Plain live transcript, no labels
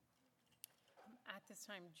this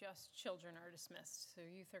time, just children are dismissed, so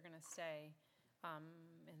youth are going to stay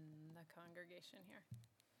in the congregation here.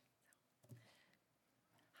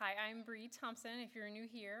 Hi, I'm Bree Thompson. If you're new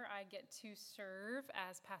here, I get to serve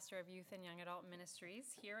as pastor of youth and young adult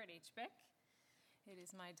ministries here at HBIC. It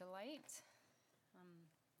is my delight.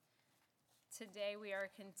 Today we are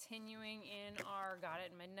continuing in our God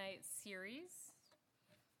at Midnight series.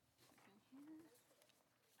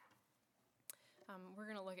 We're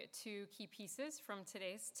going to look at two key pieces from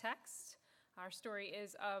today's text. Our story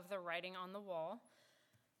is of the writing on the wall.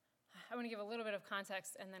 I want to give a little bit of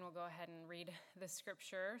context, and then we'll go ahead and read the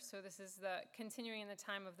scripture. So this is the continuing in the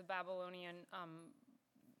time of the Babylonian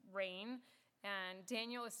reign, and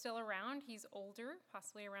Daniel is still around. He's older,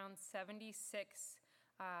 possibly around 76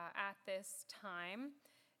 at this time.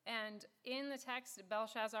 And in the text,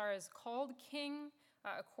 Belshazzar is called king.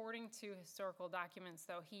 According to historical documents,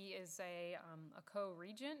 though, he is a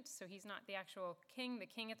co-regent, so he's not the actual king. The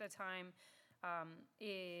king at the time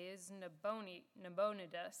is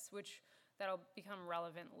Nabonidus, which that'll become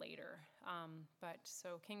relevant later. But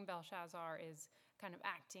so King Belshazzar is kind of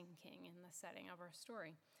acting king in the setting of our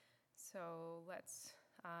story. So let's,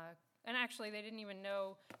 and actually they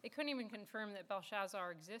couldn't even confirm that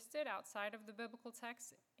Belshazzar existed outside of the biblical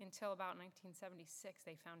text until about 1976.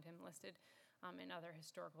 They found him listed in other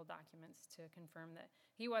historical documents to confirm that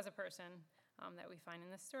he was a person that we find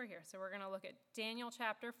in this story here. So we're going to look at Daniel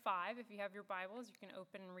chapter 5. If you have your Bibles, you can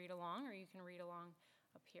open and read along, or you can read along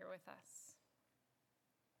up here with us.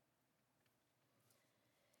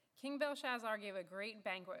 King Belshazzar gave a great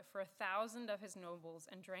banquet for 1,000 of his nobles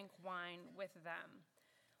and drank wine with them.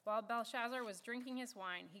 While Belshazzar was drinking his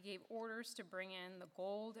wine, he gave orders to bring in the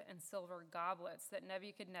gold and silver goblets that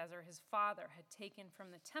Nebuchadnezzar, his father, had taken from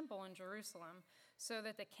the temple in Jerusalem, so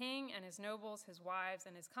that the king and his nobles, his wives,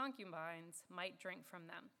 and his concubines might drink from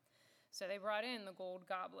them. So they brought in the gold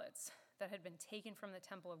goblets that had been taken from the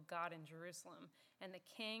temple of God in Jerusalem, and the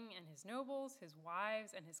king and his nobles, his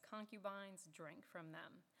wives, and his concubines drank from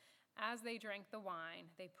them. As they drank the wine,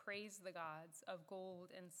 they praised the gods of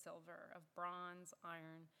gold and silver, of bronze,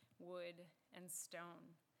 iron, wood, and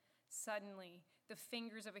stone. Suddenly, the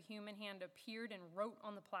fingers of a human hand appeared and wrote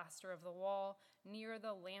on the plaster of the wall near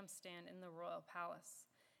the lampstand in the royal palace.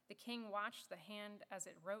 The king watched the hand as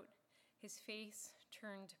it wrote. His face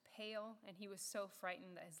turned pale, and he was so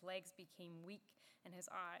frightened that his legs became weak and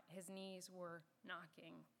his knees were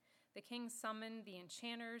knocking. The king summoned the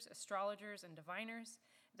enchanters, astrologers, and diviners.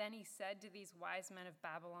 Then he said to these wise men of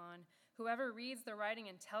Babylon, "Whoever reads the writing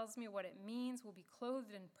and tells me what it means will be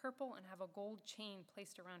clothed in purple and have a gold chain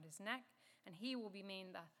placed around his neck, and he will be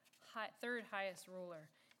made the third highest ruler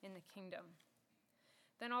in the kingdom."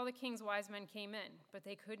 Then all the king's wise men came in, but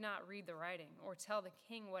they could not read the writing or tell the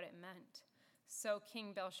king what it meant. So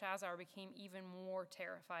King Belshazzar became even more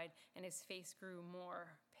terrified, and his face grew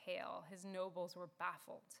more pale. His nobles were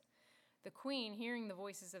baffled. The queen, hearing the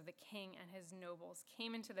voices of the king and his nobles,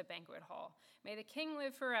 came into the banquet hall. "May the king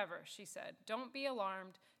live forever," she said. "Don't be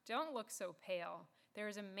alarmed. Don't look so pale. There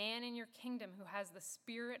is a man in your kingdom who has the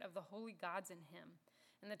spirit of the holy gods in him.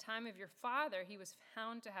 In the time of your father, he was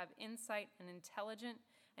found to have insight and intelligence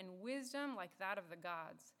and wisdom like that of the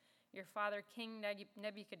gods. Your father, King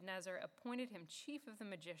Nebuchadnezzar, appointed him chief of the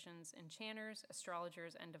magicians, enchanters,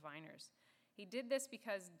 astrologers, and diviners. He did this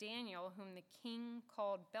because Daniel, whom the king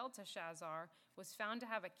called Belteshazzar, was found to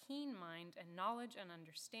have a keen mind and knowledge and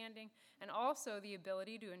understanding, and also the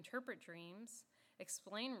ability to interpret dreams,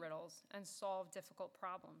 explain riddles, and solve difficult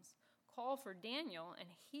problems. Call for Daniel,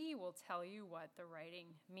 and he will tell you what the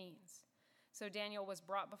writing means." So Daniel was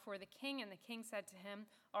brought before the king, and the king said to him,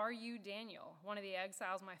 "Are you Daniel, one of the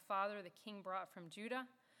exiles my father, the king, brought from Judah?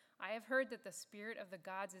 I have heard that the spirit of the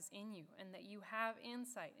gods is in you, and that you have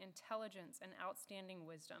insight, intelligence, and outstanding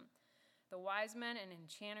wisdom. The wise men and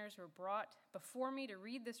enchanters were brought before me to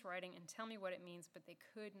read this writing and tell me what it means, but they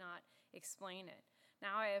could not explain it.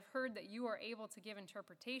 Now I have heard that you are able to give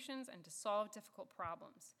interpretations and to solve difficult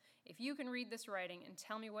problems. If you can read this writing and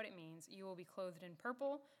tell me what it means, you will be clothed in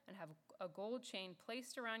purple and have a gold chain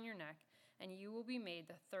placed around your neck, and you will be made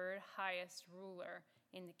the third highest ruler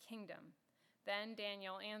in the kingdom." Then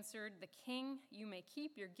Daniel answered the king, "You may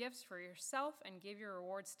keep your gifts for yourself and give your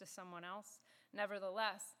rewards to someone else.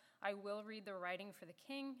 Nevertheless, I will read the writing for the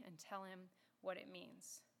king and tell him what it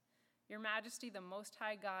means. Your Majesty, the Most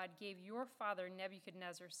High God, gave your father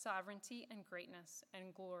Nebuchadnezzar sovereignty and greatness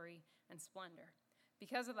and glory and splendor.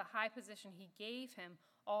 Because of the high position he gave him,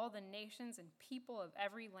 all the nations and people of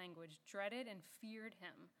every language dreaded and feared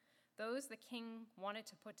him. Those the king wanted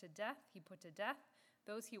to put to death, he put to death.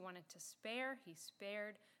 Those he wanted to spare, he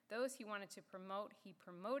spared. Those he wanted to promote, he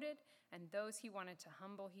promoted, and those he wanted to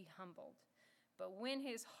humble, he humbled. But when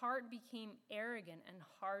his heart became arrogant and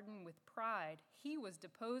hardened with pride, he was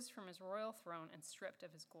deposed from his royal throne and stripped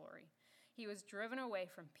of his glory. He was driven away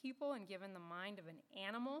from people and given the mind of an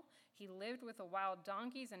animal. He lived with the wild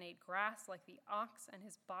donkeys and ate grass like the ox, and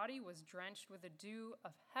his body was drenched with the dew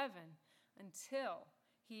of heaven until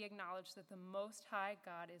he acknowledged that the Most High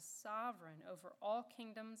God is sovereign over all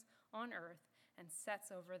kingdoms on earth and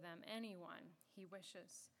sets over them anyone he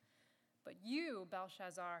wishes. But you,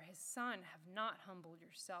 Belshazzar, his son, have not humbled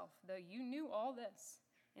yourself, though you knew all this.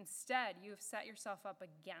 Instead, you have set yourself up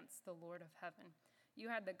against the Lord of heaven. You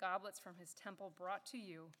had the goblets from his temple brought to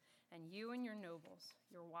you, and you and your nobles,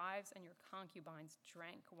 your wives and your concubines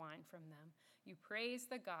drank wine from them. You praised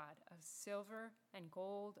the God of silver and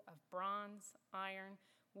gold, of bronze, iron,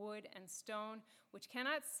 wood, and stone, which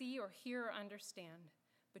cannot see or hear or understand.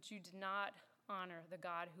 But you did not honor the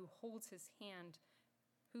God who holds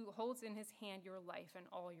in his hand your life and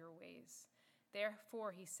all your ways.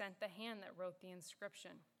 Therefore, he sent the hand that wrote the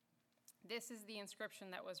inscription. This is the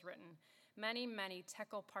inscription that was written: Many, many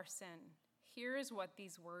tekel parsin. Here is what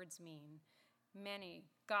these words mean. Many,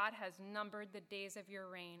 God has numbered the days of your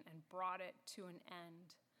reign and brought it to an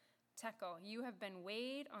end. Tekel, you have been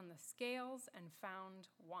weighed on the scales and found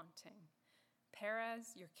wanting.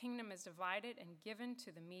 Perez, your kingdom is divided and given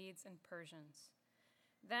to the Medes and Persians.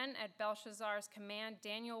 Then at Belshazzar's command,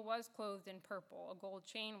 Daniel was clothed in purple. A gold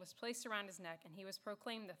chain was placed around his neck, and he was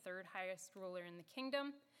proclaimed the third highest ruler in the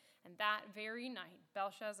kingdom. And that very night,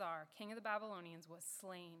 Belshazzar, king of the Babylonians, was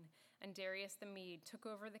slain, and Darius the Mede took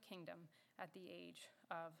over the kingdom at the age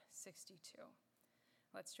of 62.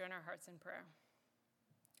 Let's join our hearts in prayer.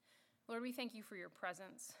 Lord, we thank you for your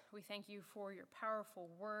presence. We thank you for your powerful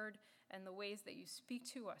word and the ways that you speak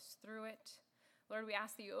to us through it. Lord, we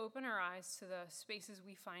ask that you open our eyes to the spaces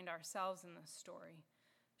we find ourselves in this story.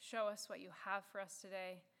 Show us what you have for us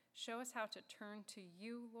today. Show us how to turn to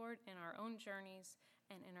you, Lord, in our own journeys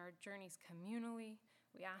and in our journeys communally.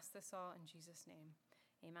 We ask this all in Jesus' name.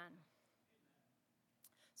 Amen.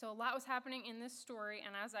 So a lot was happening in this story,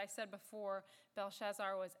 and as I said before,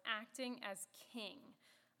 Belshazzar was acting as king,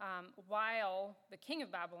 while the king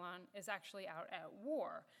of Babylon is actually out at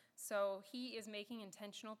war. So he is making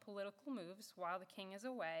intentional political moves while the king is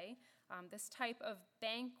away. This type of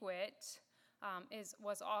banquet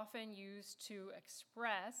was often used to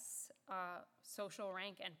express social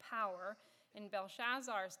rank and power. In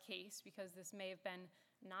Belshazzar's case, because this may have been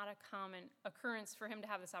not a common occurrence for him to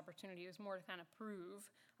have this opportunity, it was more to kind of prove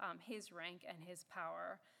his rank and his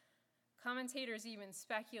power. Commentators even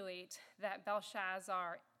speculate that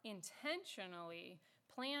Belshazzar intentionally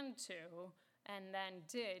planned to and then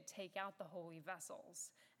did take out the holy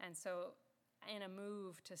vessels. And so in a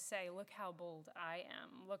move to say, look how bold I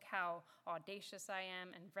am, look how audacious I am,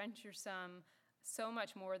 and venturesome, so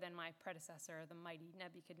much more than my predecessor, the mighty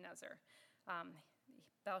Nebuchadnezzar.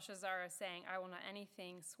 Belshazzar is saying, I will not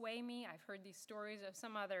anything sway me. I've heard these stories of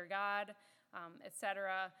some other god,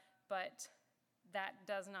 etc., but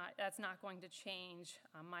that's not going to change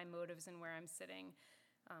my motives and where I'm sitting.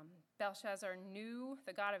 Belshazzar knew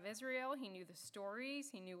the God of Israel. He knew the stories.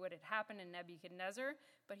 He knew what had happened in Nebuchadnezzar,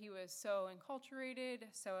 but he was so enculturated,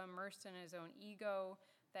 so immersed in his own ego,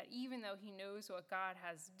 that even though he knows what God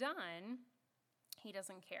has done, he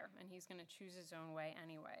doesn't care, and he's going to choose his own way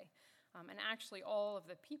anyway. And actually, all of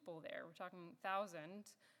the people there, we're talking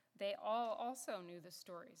thousands, they all also knew the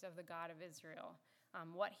stories of the God of Israel,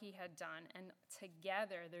 what he had done. And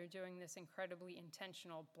together, they're doing this incredibly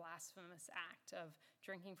intentional, blasphemous act of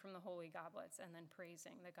drinking from the holy goblets and then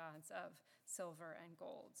praising the gods of silver and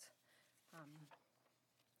gold.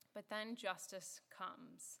 But then justice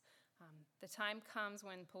comes. The time comes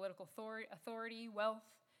when political authority, wealth,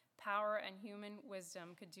 power, and human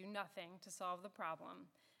wisdom could do nothing to solve the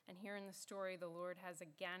problem. And here in the story, the Lord has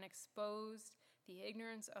again exposed the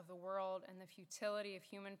ignorance of the world and the futility of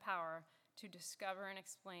human power to discover and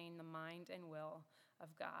explain the mind and will of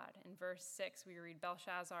God. In verse 6, we read,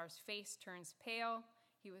 Belshazzar's face turns pale.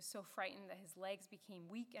 He was so frightened that his legs became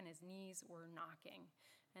weak and his knees were knocking.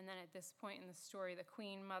 And then at this point in the story, the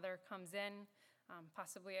queen mother comes in,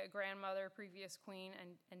 possibly a grandmother, previous queen,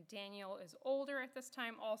 and Daniel is older at this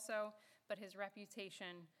time also, but his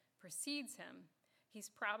reputation precedes him. He's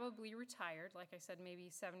probably retired, like I said, maybe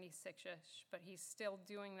 76-ish, but he's still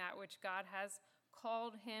doing that which God has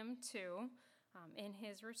called him to in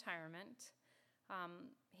his retirement.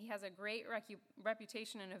 He has a great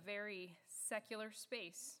reputation in a very secular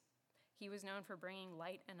space. He was known for bringing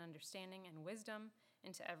light and understanding and wisdom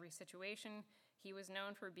into every situation. He was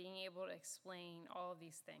known for being able to explain all of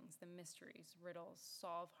these things, the mysteries, riddles,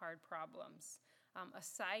 solve hard problems. A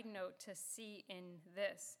side note to see in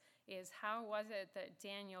this is, how was it that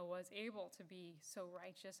Daniel was able to be so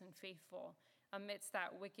righteous and faithful amidst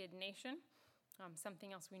that wicked nation?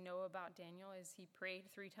 Something else we know about Daniel is he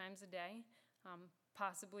prayed 3 times a day,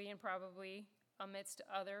 possibly and probably amidst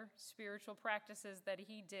other spiritual practices that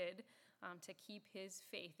he did to keep his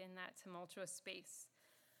faith in that tumultuous space.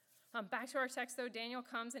 Back to our text, though, Daniel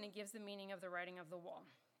comes and he gives the meaning of the writing of the wall.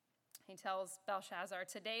 He tells Belshazzar,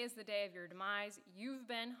 "Today is the day of your demise. You've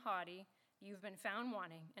been haughty, you've been found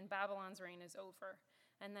wanting, and Babylon's reign is over."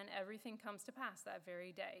 And then everything comes to pass that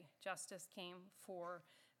very day. Justice came for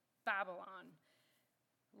Babylon.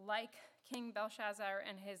 Like King Belshazzar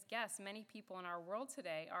and his guests, many people in our world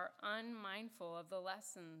today are unmindful of the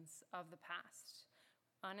lessons of the past,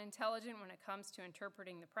 unintelligent when it comes to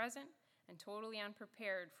interpreting the present, and totally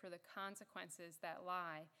unprepared for the consequences that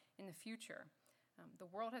lie in the future. The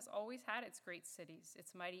world has always had its great cities,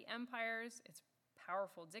 its mighty empires, its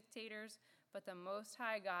powerful dictators, but the Most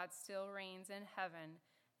High God still reigns in heaven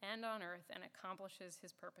and on earth and accomplishes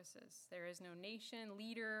his purposes. There is no nation,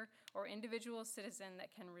 leader, or individual citizen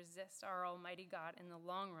that can resist our Almighty God in the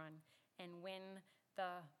long run and win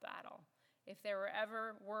the battle. If there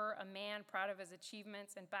ever were a man proud of his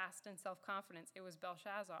achievements and basked in self-confidence, it was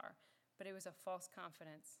Belshazzar. But it was a false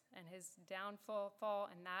confidence, and his downfall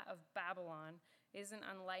and that of Babylon isn't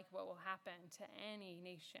unlike what will happen to any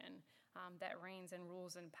nation that reigns and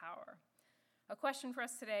rules in power. A question for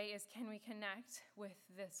us today is, can we connect with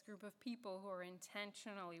this group of people who are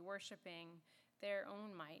intentionally worshiping their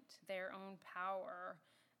own might, their own power,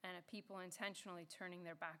 and a people intentionally turning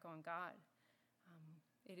their back on God?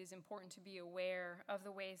 It is important to be aware of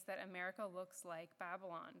the ways that America looks like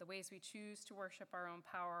Babylon, the ways we choose to worship our own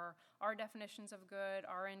power, our definitions of good,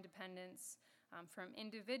 our independence, from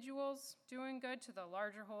individuals doing good to the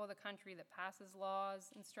larger whole of the country that passes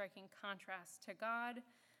laws in striking contrast to God,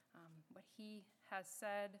 what he has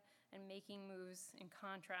said, and making moves in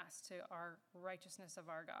contrast to our righteousness of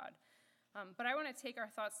our God. But I want to take our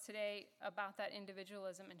thoughts today about that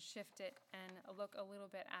individualism and shift it and look a little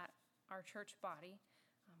bit at our church body.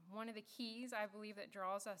 One of the keys, I believe, that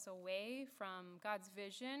draws us away from God's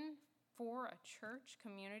vision for a church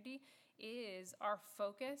community is our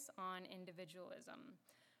focus on individualism.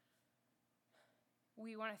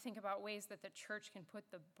 We want to think about ways that the church can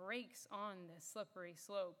put the brakes on this slippery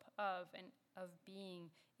slope of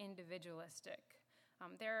being individualistic.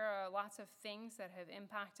 There are lots of things that have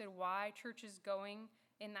impacted why church is going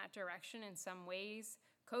in that direction in some ways.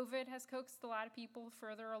 COVID has coaxed a lot of people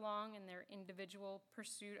further along in their individual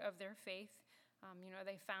pursuit of their faith.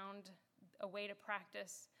 They found a way to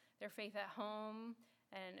practice their faith at home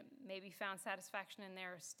and maybe found satisfaction in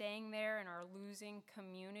their staying there and are losing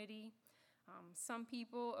community. Some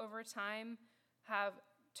people over time have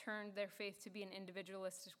turned their faith to be an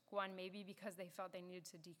individualistic one, maybe because they felt they needed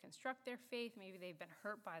to deconstruct their faith. Maybe they've been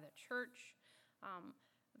hurt by the church.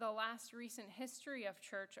 The last recent history of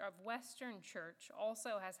Western church,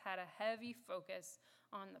 also has had a heavy focus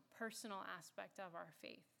on the personal aspect of our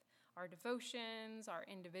faith. Our devotions, our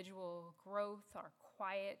individual growth, our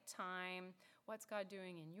quiet time. What's God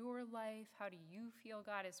doing in your life? How do you feel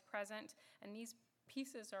God is present? And these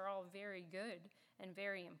pieces are all very good and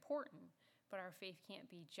very important, but our faith can't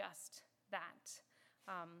be just that.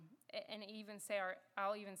 I'll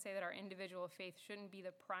even say that our individual faith shouldn't be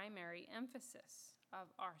the primary emphasis of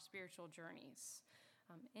our spiritual journeys.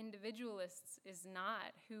 Individualists is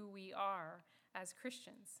not who we are as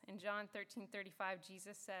Christians. In John 13:35,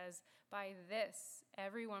 Jesus says, "By this,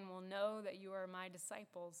 everyone will know that you are my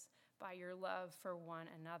disciples, by your love for one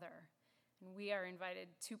another." And we are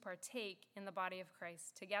invited to partake in the body of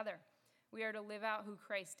Christ together. We are to live out who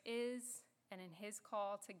Christ is and in his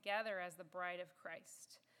call together as the bride of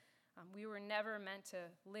Christ. We were never meant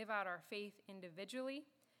to live out our faith individually.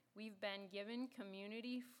 We've been given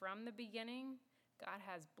community from the beginning. God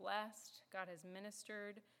has blessed, God has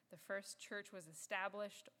ministered. The first church was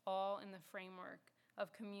established all in the framework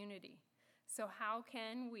of community. So how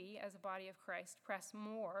can we, as a body of Christ, press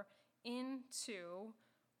more into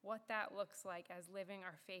what that looks like as living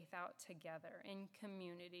our faith out together in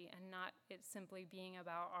community and not it simply being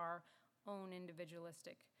about our own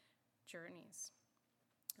individualistic journeys?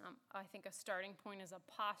 I think a starting point is a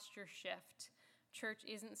posture shift. Church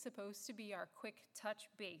isn't supposed to be our quick touch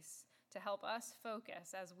base to help us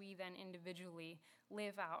focus as we then individually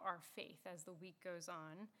live out our faith as the week goes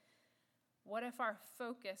on. What if our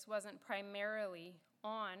focus wasn't primarily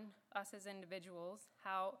on us as individuals,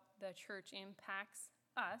 how the church impacts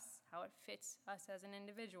us, how it fits us as an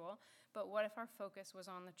individual, but what if our focus was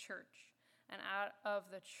on the church? And out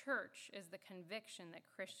of the church is the conviction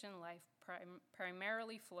that Christian life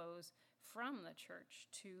primarily flows from the church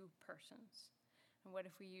to persons. And what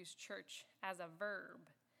if we use church as a verb?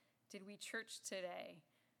 Did we church today?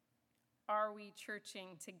 Are we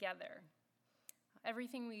churching together?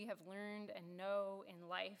 Everything we have learned and know in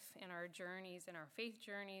life, in our journeys, in our faith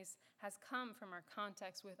journeys, has come from our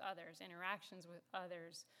context with others, interactions with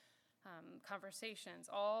others, conversations.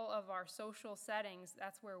 All of our social settings,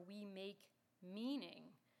 that's where we make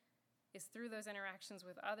meaning, is through those interactions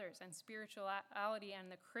with others. And spirituality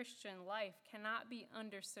and the Christian life cannot be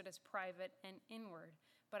understood as private and inward,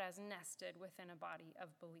 but as nested within a body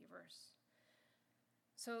of believers.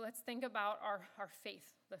 So let's think about our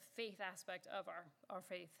faith, the faith aspect of our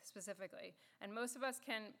faith specifically. And most of us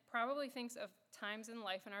can probably think of times in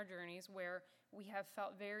life in our journeys where we have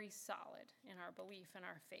felt very solid in our belief and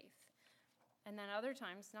our faith. And then other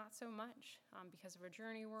times, not so much, because of a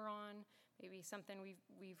journey we're on, maybe something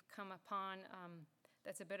we've come upon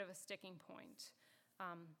that's a bit of a sticking point.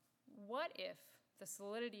 What if the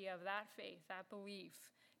solidity of that faith, that belief,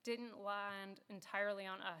 didn't land entirely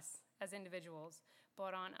on us as individuals,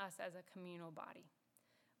 but on us as a communal body?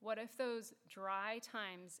 What if those dry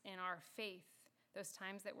times in our faith, those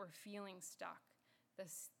times that we're feeling stuck,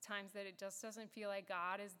 those times that it just doesn't feel like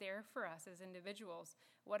God is there for us as individuals,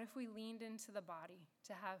 what if we leaned into the body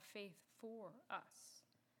to have faith for us?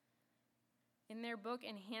 In their book,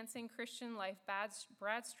 Enhancing Christian Life,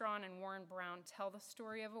 Brad Strawn and Warren Brown tell the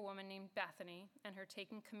story of a woman named Bethany and her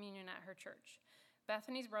taking communion at her church.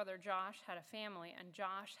 Bethany's brother Josh had a family, and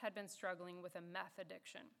Josh had been struggling with a meth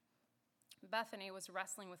addiction. Bethany was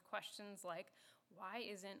wrestling with questions like, why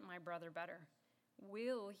isn't my brother better?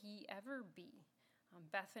 Will he ever be?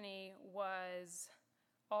 Bethany was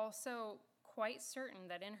also quite certain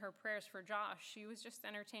that in her prayers for Josh, she was just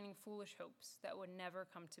entertaining foolish hopes that would never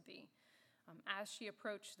come to be. As she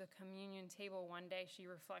approached the communion table one day, she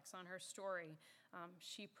reflects on her story.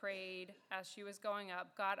 She prayed as she was going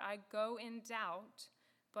up, God, I go in doubt,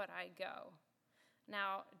 but I go.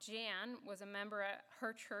 Now, Jan was a member at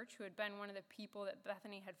her church who had been one of the people that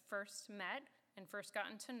Bethany had first met and first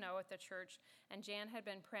gotten to know at the church. And Jan had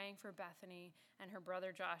been praying for Bethany and her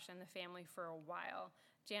brother Josh and the family for a while.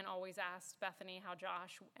 Jan always asked Bethany how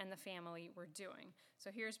Josh and the family were doing. So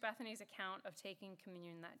here's Bethany's account of taking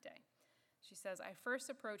communion that day. She says, I first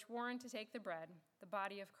approached Warren to take the bread, the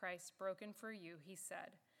body of Christ broken for you, he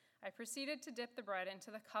said. I proceeded to dip the bread into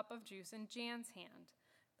the cup of juice in Jan's hand.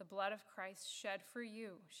 The blood of Christ shed for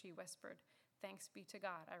you, she whispered. Thanks be to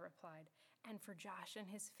God, I replied. And for Josh and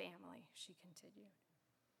his family, she continued.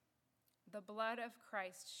 The blood of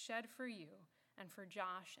Christ shed for you and for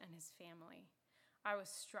Josh and his family. I was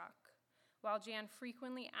struck. While Jan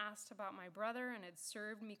frequently asked about my brother and had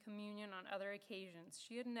served me communion on other occasions,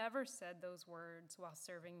 she had never said those words while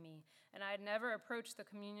serving me, and I had never approached the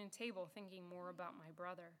communion table thinking more about my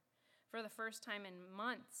brother. For the first time in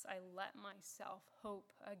months, I let myself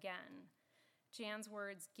hope again. Jan's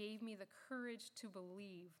words gave me the courage to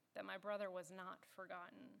believe that my brother was not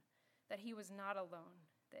forgotten, that he was not alone,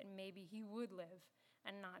 that maybe he would live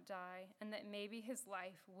and not die, and that maybe his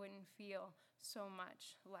life wouldn't feel so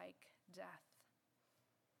much like death.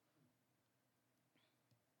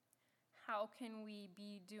 How can we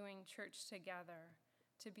be doing church together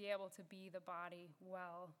to be able to be the body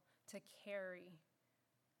well, to carry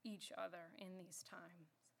each other in these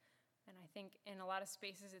times? And I think in a lot of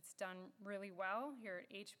spaces it's done really well. Here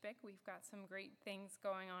at HBIC, we've got some great things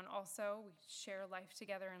going on also. We share life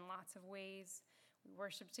together in lots of ways. We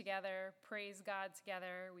worship together, praise God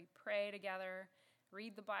together, we pray together,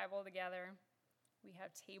 read the Bible together. We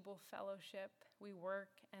have table fellowship. We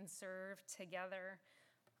work and serve together.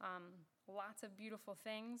 Lots of beautiful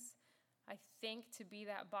things. I think to be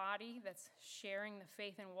that body that's sharing the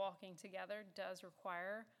faith and walking together does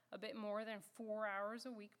require a bit more than 4 hours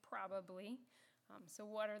a week, probably. So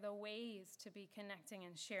what are the ways to be connecting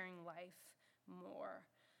and sharing life more?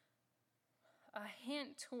 A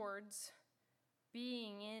hint towards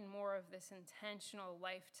being in more of this intentional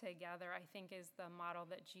life together, I think, is the model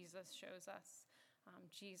that Jesus shows us.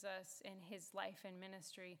 Jesus, in his life and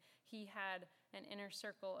ministry, he had an inner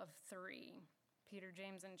circle of 3, Peter,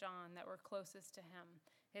 James, and John, that were closest to him.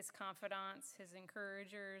 His confidants, his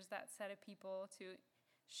encouragers, that set of people to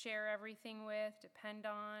share everything with, depend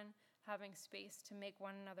on, having space to make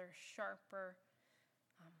one another sharper.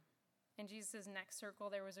 In Jesus' next circle,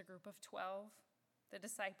 there was a group of 12, the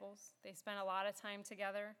disciples. They spent a lot of time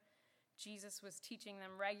together. Jesus was teaching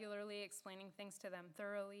them regularly, explaining things to them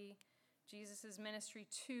thoroughly. Jesus' ministry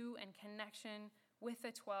to and connection with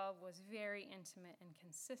the 12 was very intimate and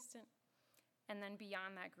consistent. And then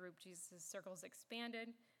beyond that group, Jesus' circles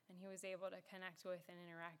expanded, and he was able to connect with and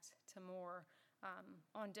interact to more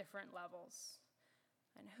on different levels.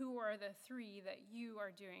 And who are the 3 that you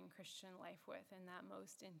are doing Christian life with in that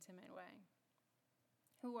most intimate way?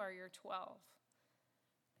 Who are your 12?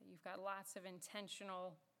 That you've got lots of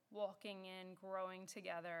intentional walking in, growing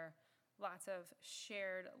together, lots of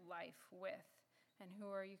shared life with. And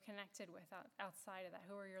who are you connected with outside of that?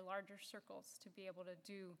 Who are your larger circles to be able to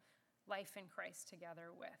do life in Christ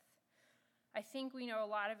together with? I think we know a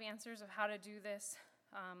lot of answers of how to do this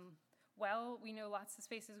well. We know lots of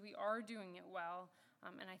spaces we are doing it well.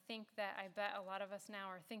 And I bet a lot of us now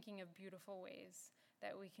are thinking of beautiful ways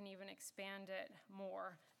that we can even expand it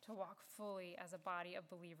more to walk fully as a body of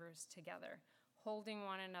believers together, holding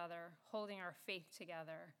one another, holding our faith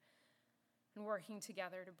together, and working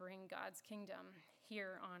together to bring God's kingdom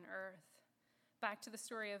here on earth. Back to the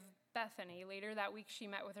story of Bethany. Later that week, she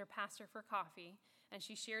met with her pastor for coffee, and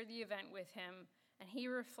she shared the event with him, and he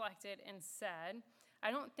reflected and said, "I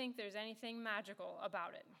don't think there's anything magical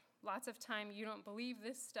about it. Lots of time you don't believe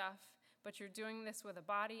this stuff, but you're doing this with a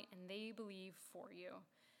body, and they believe for you.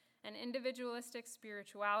 And individualistic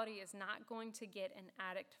spirituality is not going to get an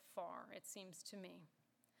addict far, it seems to me.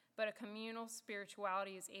 But a communal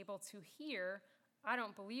spirituality is able to hear, 'I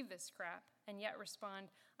don't believe this crap,' and yet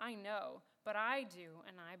respond, 'I know, but I do,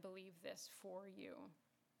 and I believe this for you.'"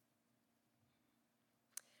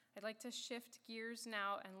 I'd like to shift gears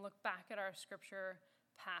now and look back at our scripture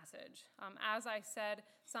passage. As I said,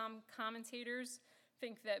 some commentators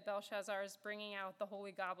think that Belshazzar's bringing out the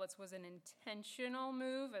holy goblets was an intentional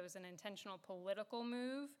move. It was an intentional political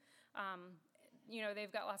move.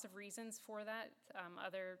 They've got lots of reasons for that,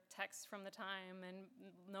 other texts from the time and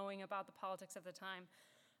knowing about the politics of the time.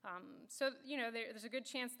 There's a good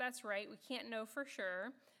chance that's right. We can't know for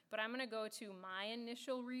sure, but I'm going to go to my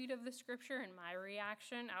initial read of the scripture and my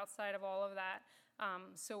reaction outside of all of that.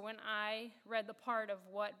 So when I read the part of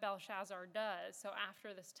what Belshazzar does, so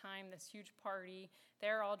after this time, this huge party,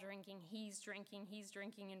 they're all drinking, he's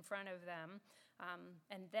drinking in front of them.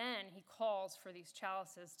 And then he calls for these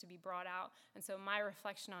chalices to be brought out. And so my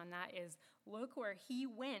reflection on that is, look where he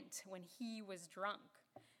went when he was drunk.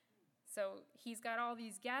 So he's got all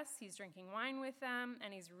these guests, he's drinking wine with them,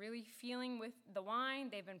 and he's really feeling with the wine.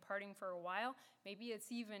 They've been partying for a while. Maybe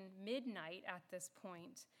it's even midnight at this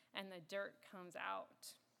point, and the dirt comes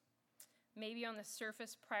out. Maybe on the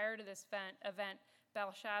surface prior to this event,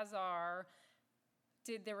 Belshazzar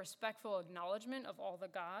did the respectful acknowledgement of all the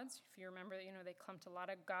gods. If you remember, they clumped a lot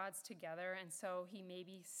of gods together, and so he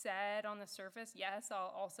maybe said on the surface, yes, I'll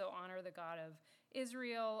also honor the God of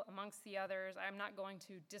Israel amongst the others. I'm not going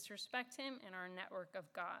to disrespect him in our network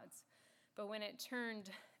of gods. But when it turned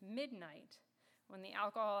midnight, when the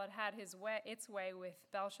alcohol had its way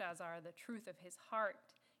with Belshazzar, the truth of his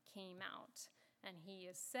heart came out. And he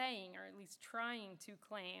is saying, or at least trying to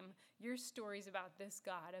claim, your stories about this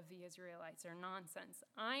God of the Israelites are nonsense.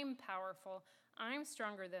 I'm powerful, I'm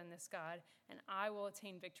stronger than this God, and I will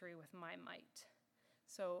attain victory with my might.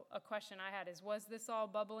 So a question I had is, was this all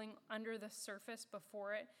bubbling under the surface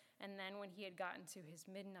before it? And then when he had gotten to his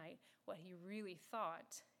midnight, what he really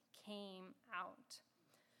thought came out.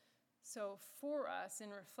 So for us, in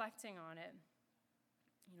reflecting on it,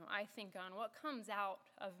 I think on what comes out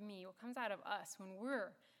of me, what comes out of us when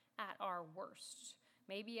we're at our worst.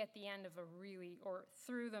 Maybe at the end of or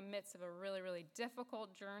through the midst of a really, really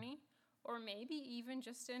difficult journey, or maybe even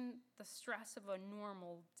just in the stress of a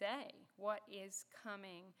normal day. What is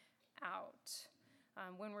coming out?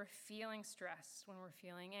 When we're feeling stressed, when we're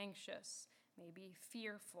feeling anxious, maybe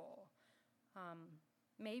fearful.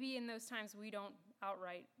 Maybe in those times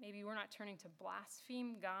maybe we're not turning to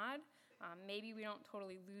blaspheme God. Maybe we don't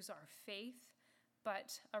totally lose our faith,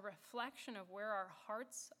 but a reflection of where our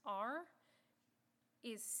hearts are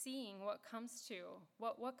is seeing what comes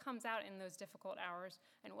out in those difficult hours,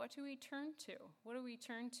 and what do we turn to? What do we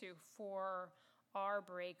turn to for our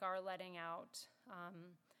break, our letting out,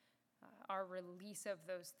 our release of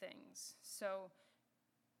those things? So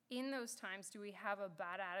in those times, do we have a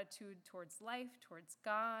bad attitude towards life, towards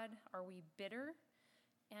God? Are we bitter?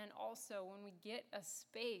 And also, when we get a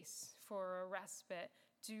space for a respite,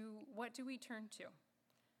 what do we turn to?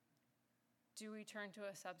 Do we turn to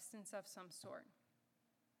a substance of some sort?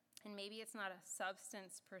 And maybe it's not a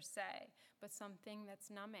substance per se, but something that's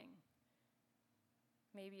numbing.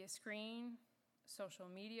 Maybe a screen, social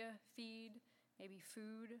media feed, maybe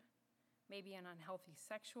food, maybe an unhealthy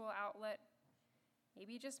sexual outlet,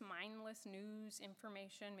 maybe just mindless news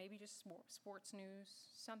information, maybe just sports news,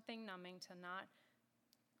 something numbing to not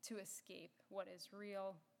to escape what is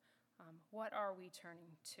real? What are we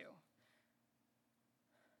turning to?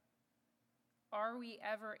 Are we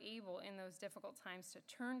ever able in those difficult times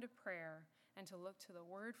to turn to prayer and to look to the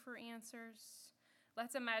Word for answers?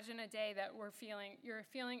 Let's imagine a day that you're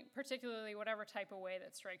feeling particularly whatever type of way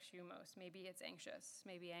that strikes you most. Maybe it's anxious,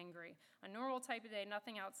 maybe angry. A normal type of day,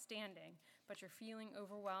 nothing outstanding, but you're feeling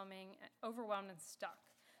overwhelmed and stuck.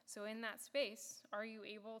 So in that space, are you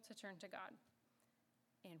able to turn to God?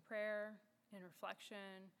 In prayer, in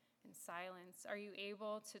reflection, in silence? Are you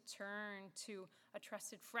able to turn to a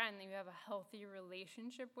trusted friend that you have a healthy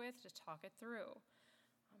relationship with to talk it through?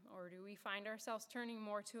 Or do we find ourselves turning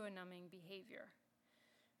more to a numbing behavior?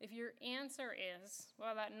 If your answer is,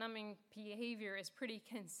 well, that numbing behavior is pretty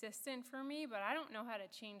consistent for me, but I don't know how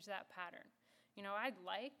to change that pattern. I'd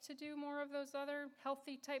like to do more of those other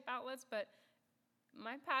healthy type outlets, but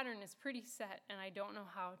my pattern is pretty set, and I don't know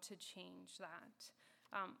how to change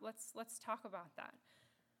that. Let's talk about that.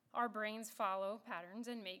 Our brains follow patterns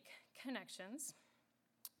and make connections.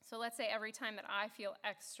 So let's say every time that I feel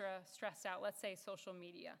extra stressed out, let's say social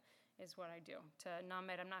media is what I do. To numb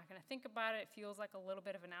it, I'm not going to think about it. It feels like a little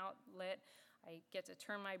bit of an outlet. I get to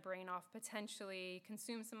turn my brain off potentially,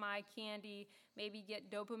 consume some eye candy, maybe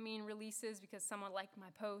get dopamine releases because someone liked my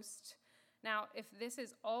post. Now, if this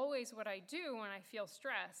is always what I do when I feel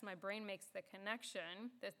stressed, my brain makes the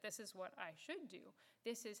connection that this is what I should do.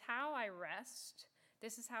 This is how I rest.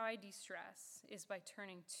 This is how I de-stress, is by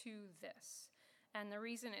turning to this. And the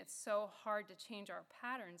reason it's so hard to change our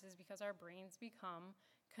patterns is because our brains become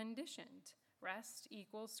conditioned. Rest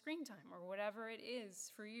equals screen time, or whatever it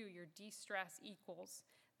is for you. Your de-stress equals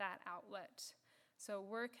that outlet. So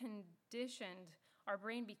we're conditioned. Our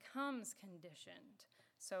brain becomes conditioned.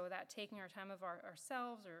 So that taking our time of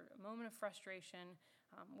ourselves or a moment of frustration,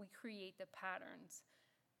 we create the patterns.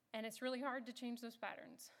 And it's really hard to change those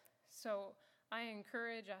patterns. So I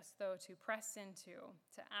encourage us, though, to press into,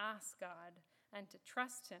 to ask God, and to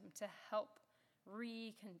trust Him to help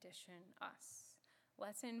recondition us.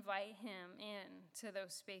 Let's invite Him in to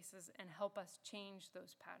those spaces and help us change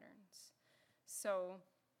those patterns. So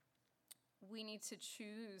we need to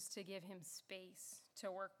choose to give Him space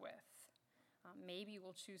to work with. Maybe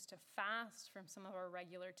we'll choose to fast from some of our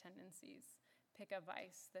regular tendencies. Pick a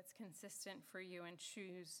vice that's consistent for you and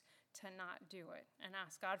choose to not do it. And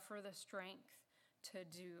ask God for the strength to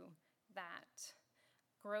do that.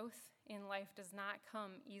 Growth in life does not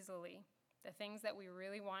come easily. The things that we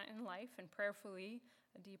really want in life, and prayerfully,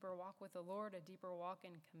 a deeper walk with the Lord, a deeper walk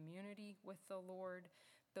in community with the Lord,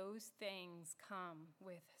 those things come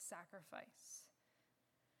with sacrifice.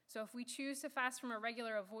 So if we choose to fast from a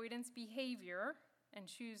regular avoidance behavior and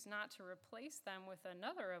choose not to replace them with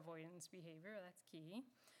another avoidance behavior, that's key,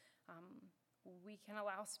 we can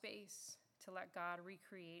allow space to let God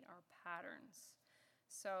recreate our patterns.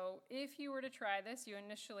 So if you were to try this, you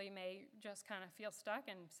initially may just kind of feel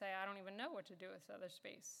stuck and say, I don't even know what to do with this other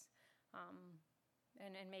space.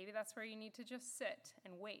 And maybe that's where you need to just sit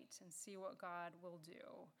and wait and see what God will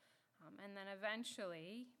do. And then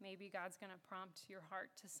eventually, maybe God's going to prompt your heart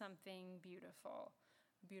to something beautiful,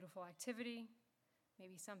 a beautiful activity,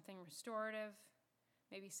 maybe something restorative,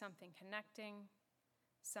 maybe something connecting,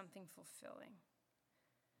 something fulfilling.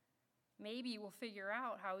 Maybe we'll figure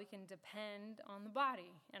out how we can depend on the body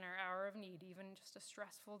in our hour of need, even just a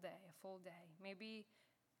stressful day, a full day. Maybe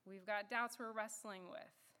we've got doubts we're wrestling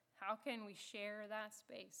with. How can we share that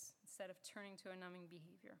space instead of turning to a numbing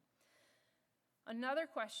behavior? Another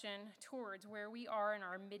question towards where we are in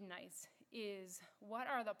our midnights is, what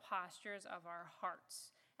are the postures of our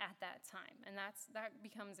hearts at that time? And that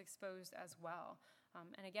becomes exposed as well.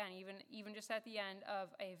 And again, even just at the end of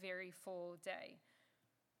a very full day.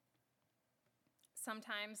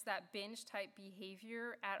 Sometimes that binge type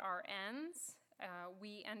behavior at our ends,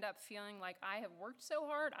 we end up feeling like, I have worked so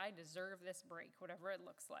hard, I deserve this break, whatever it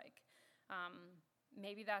looks like.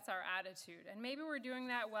 Maybe that's our attitude. And maybe we're doing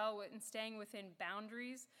that well and staying within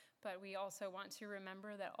boundaries, but we also want to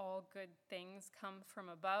remember that all good things come from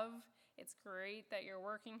above. It's great that you're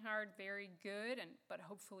working hard, very good, but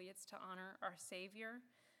hopefully it's to honor our Savior.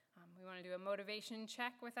 We want to do a motivation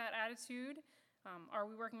check with that attitude. Are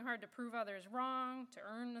we working hard to prove others wrong, to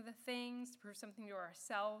earn the things, to prove something to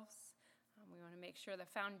ourselves? We want to make sure the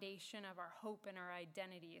foundation of our hope and our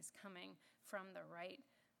identity is coming from the right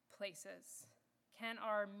places. Can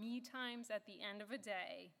our me times at the end of a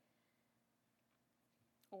day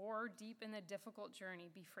or deep in the difficult journey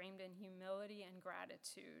be framed in humility and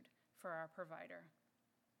gratitude for our provider?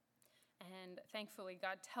 And thankfully,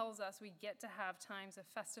 God tells us we get to have times of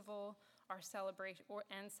festival, our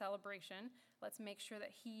celebration. Let's make sure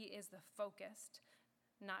that He is the focus,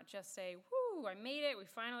 not just say, woo, I made it,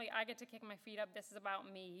 I get to kick my feet up, this is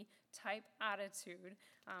about me type attitude.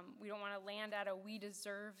 We don't want to land at a we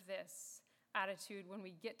deserve this attitude when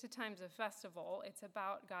we get to times of festival. It's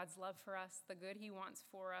about God's love for us, the good he wants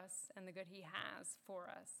for us, and the good he has for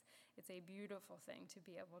us. It's a beautiful thing to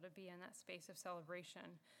be able to be in that space of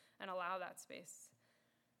celebration and allow that space.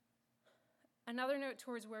 Another note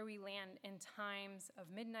towards where we land in times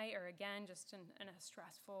of midnight, or again, just in a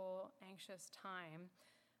stressful, anxious time.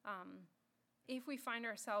 If we find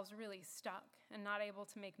ourselves really stuck and not able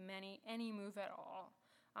to make any move at all,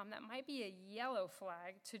 that might be a yellow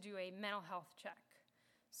flag to do a mental health check.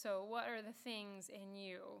 So what are the things in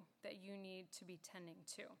you that you need to be tending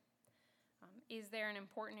to? Is there an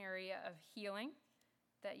important area of healing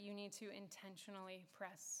that you need to intentionally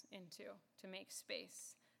press into, to make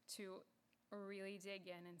space, to really dig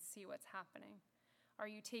in and see what's happening? Are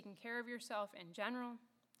you taking care of yourself in general?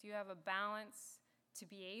 Do you have a balance to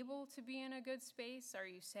be able to be in a good space? Are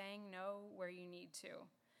you saying no where you need to?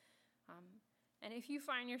 And if you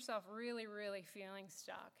find yourself really, really feeling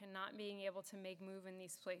stuck and not being able to make move in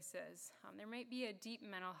these places, there might be a deep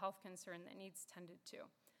mental health concern that needs tended to.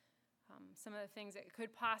 Some of the things it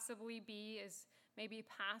could possibly be is maybe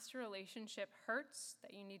past relationship hurts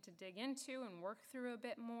that you need to dig into and work through a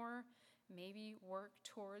bit more. Maybe work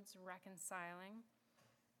towards reconciling.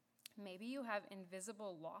 Maybe you have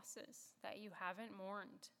invisible losses that you haven't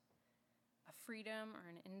mourned. A freedom or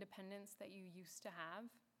an independence that you used to have.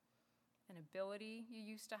 An ability you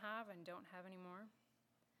used to have and don't have anymore.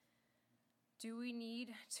 Do we need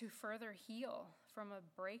to further heal from a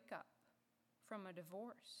breakup, from a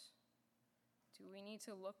divorce? Do we need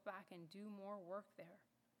to look back and do more work there?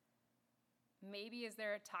 Maybe is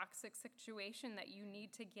there a toxic situation that you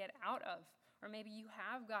need to get out of, or maybe you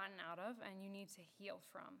have gotten out of and you need to heal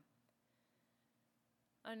from?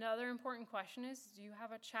 Another important question is, do you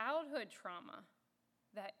have a childhood trauma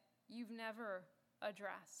that you've never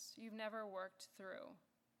addressed, you've never worked through?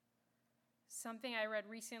 Something I read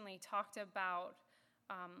recently talked about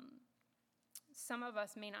some of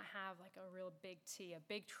us may not have like a real big T, a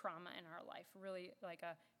big trauma in our life, really like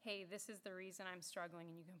a, hey, this is the reason I'm struggling,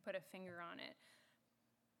 and you can put a finger on it.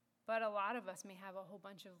 But a lot of us may have a whole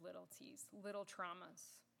bunch of little T's, little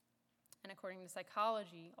traumas. And according to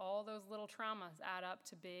psychology, all those little traumas add up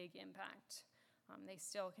to big impact. They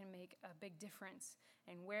still can make a big difference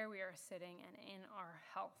in where we are sitting and in our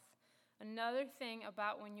health. Another thing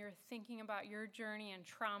about when you're thinking about your journey and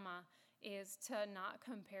trauma is to not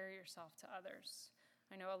compare yourself to others.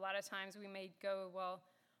 I know a lot of times we may go, well,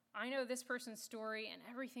 I know this person's story and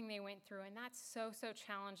everything they went through, and that's so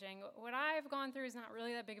challenging. What I've gone through is not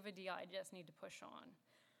really that big of a deal. I just need to push on.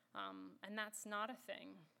 And that's not a thing.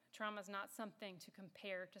 Trauma is not something to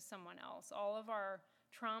compare to someone else. All of our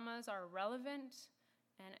traumas are relevant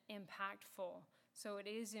and impactful. So it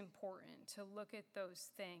is important to look at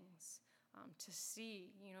those things, to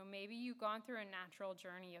see, maybe you've gone through a natural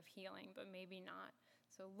journey of healing, but maybe not.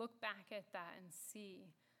 So look back at that and see,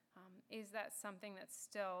 is that something that's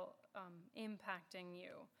still impacting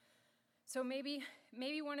you? So maybe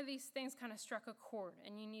one of these things kind of struck a chord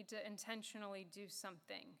and you need to intentionally do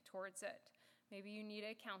something towards it. Maybe you need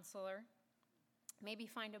a counselor. Maybe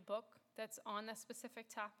find a book that's on the specific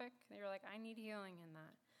topic. You're like, I need healing in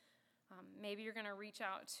that. Maybe you're going to reach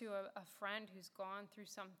out to a friend who's gone through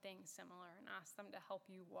something similar and ask them to help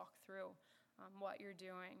you walk through what you're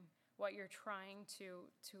doing, what you're trying to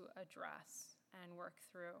address and work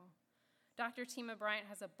through. Dr. Tima Bryant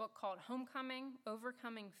has a book called Homecoming: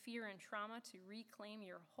 Overcoming Fear and Trauma to Reclaim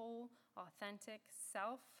Your Whole Authentic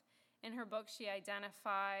Self. In her book, she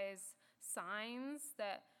identifies signs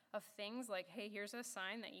of things like, hey, here's a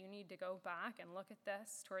sign that you need to go back and look at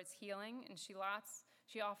this towards healing. And she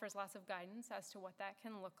offers lots of guidance as to what that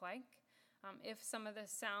can look like. If some of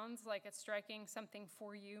this sounds like it's striking something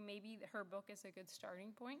for you, maybe her book is a good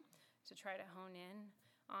starting point to try to hone in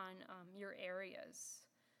on your areas.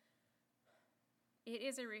 It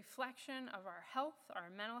is a reflection of our health, our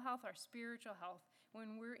mental health, our spiritual health,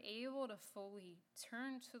 when we're able to fully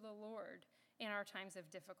turn to the Lord in our times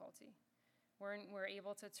of difficulty. When we're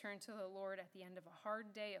able to turn to the Lord at the end of a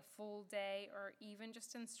hard day, a full day, or even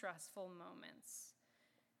just in stressful moments.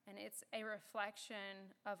 And it's a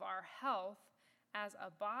reflection of our health as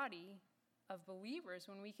a body of believers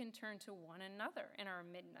when we can turn to one another in our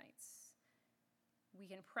midnights. We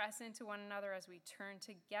can press into one another as we turn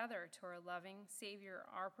together to our loving Savior,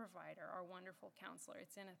 our provider, our wonderful counselor.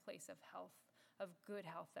 It's in a place of health, of good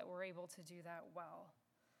health, that we're able to do that well.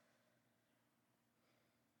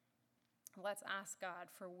 Let's ask God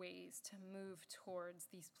for ways to move towards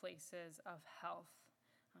these places of health.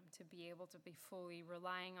 to be able to be fully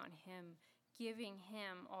relying on him, giving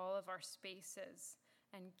him all of our spaces,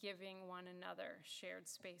 and giving one another shared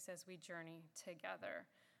space as we journey together.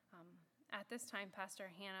 At this time, Pastor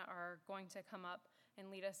Hannah are going to come up and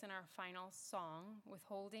lead us in our final song,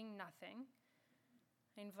 Withholding Nothing.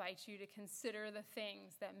 I invite you to consider the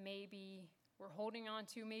things that maybe we're holding on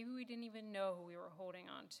to, maybe we didn't even know we were holding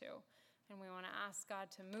on to. And we want to ask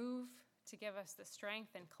God to move, to give us the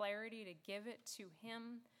strength and clarity to give it to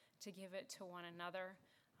him, to give it to one another,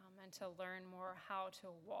 and to learn more how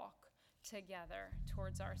to walk together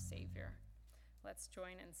towards our Savior. Let's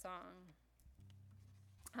join in song.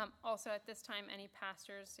 Also at this time, any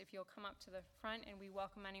pastors, if you'll come up to the front, and we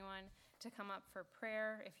welcome anyone to come up for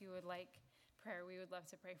prayer. If you would like prayer, we would love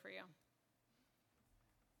to pray for you.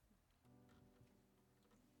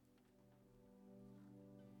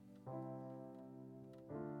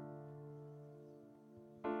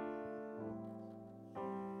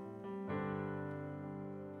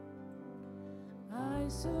 I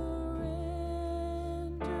surrender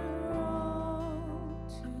all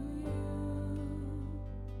to you.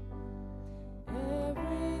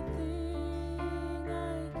 Everything I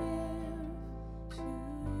give to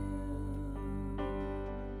you.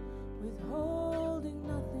 Withholding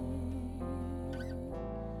nothing.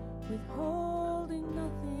 Withholding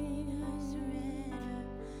nothing.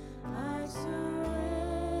 I surrender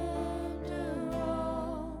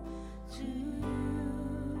all to you.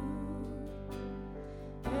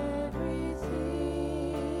 Everything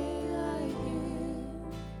I give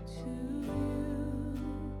to you,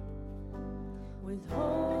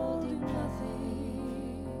 withholding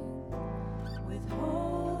nothing,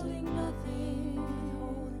 withholding nothing,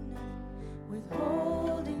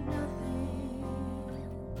 withholding nothing,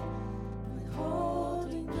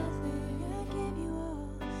 withholding nothing. I give you all.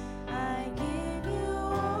 I give you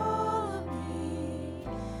all of me.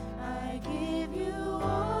 I give you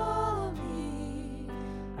all of me.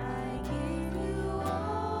 I give you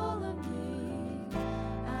all of me.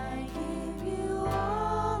 I give you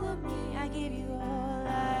all of me. I give you all.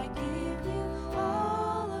 I give you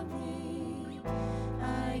all of me.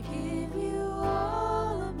 I give you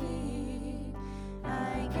all of me.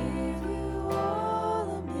 I give you all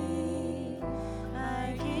of me.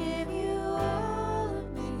 I give you all of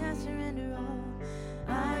me. I surrender all.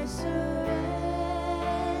 I surrender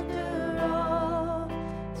all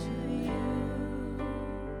to you.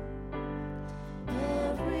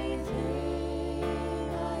 Everything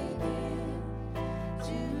I give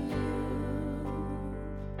to you,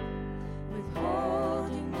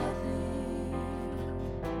 withholding nothing,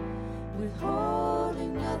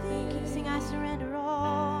 withholding nothing. Can you sing? I surrender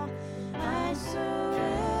all. I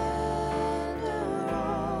surrender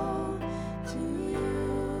all to you.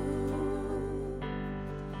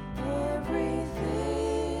 Everything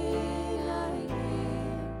I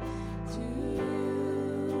give to you,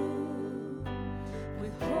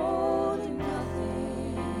 withholding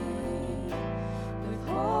nothing,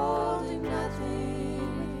 withholding nothing,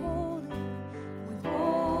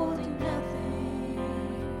 withholding nothing,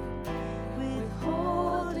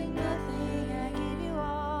 withholding nothing. I give you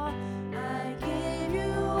all. I give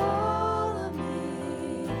you all of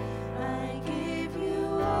me. I give you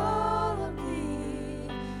all of me.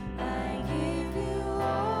 I give you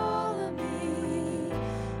all of me.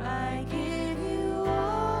 I give you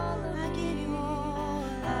all. I give you all.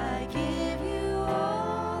 I give you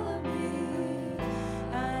all of me.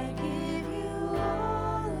 I give you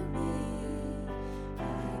all of me.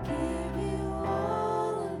 I give you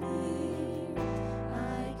all of me.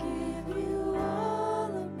 I give you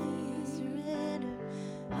all of me. Surrender.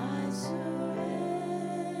 I surrender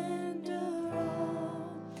all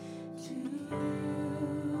to you.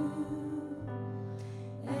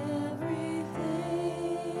 Everything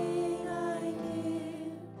I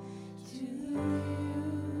give to you,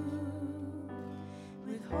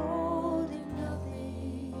 withholding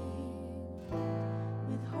nothing,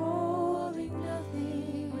 withholding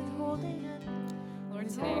nothing, withholding nothing. Lord,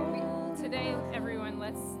 today, everyone,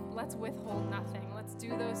 let's withhold nothing. Let's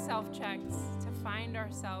do those self-checks to find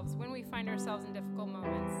ourselves. When we find ourselves in difficult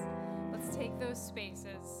moments, let's take those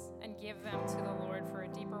spaces and give them to the Lord for a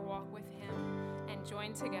deeper walk with him and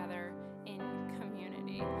join together in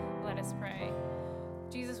community. Let us pray.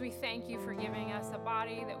 Jesus, we thank you for giving us a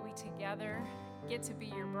body that we together get to be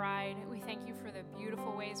your bride. We thank you for the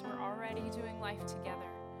beautiful ways we're already doing life together,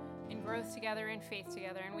 in growth together, in faith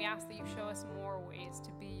together. And we ask that you show us more ways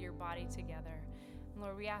to be your body together. And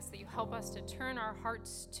Lord, we ask that you help us to turn our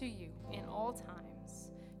hearts to you in all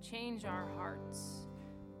times. Change our hearts.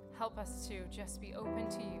 Help us to just be open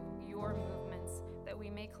to you, your movements, that we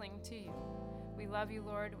may cling to you. We love you,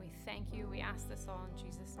 Lord. We thank you. We ask this all in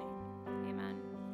Jesus' name. Amen.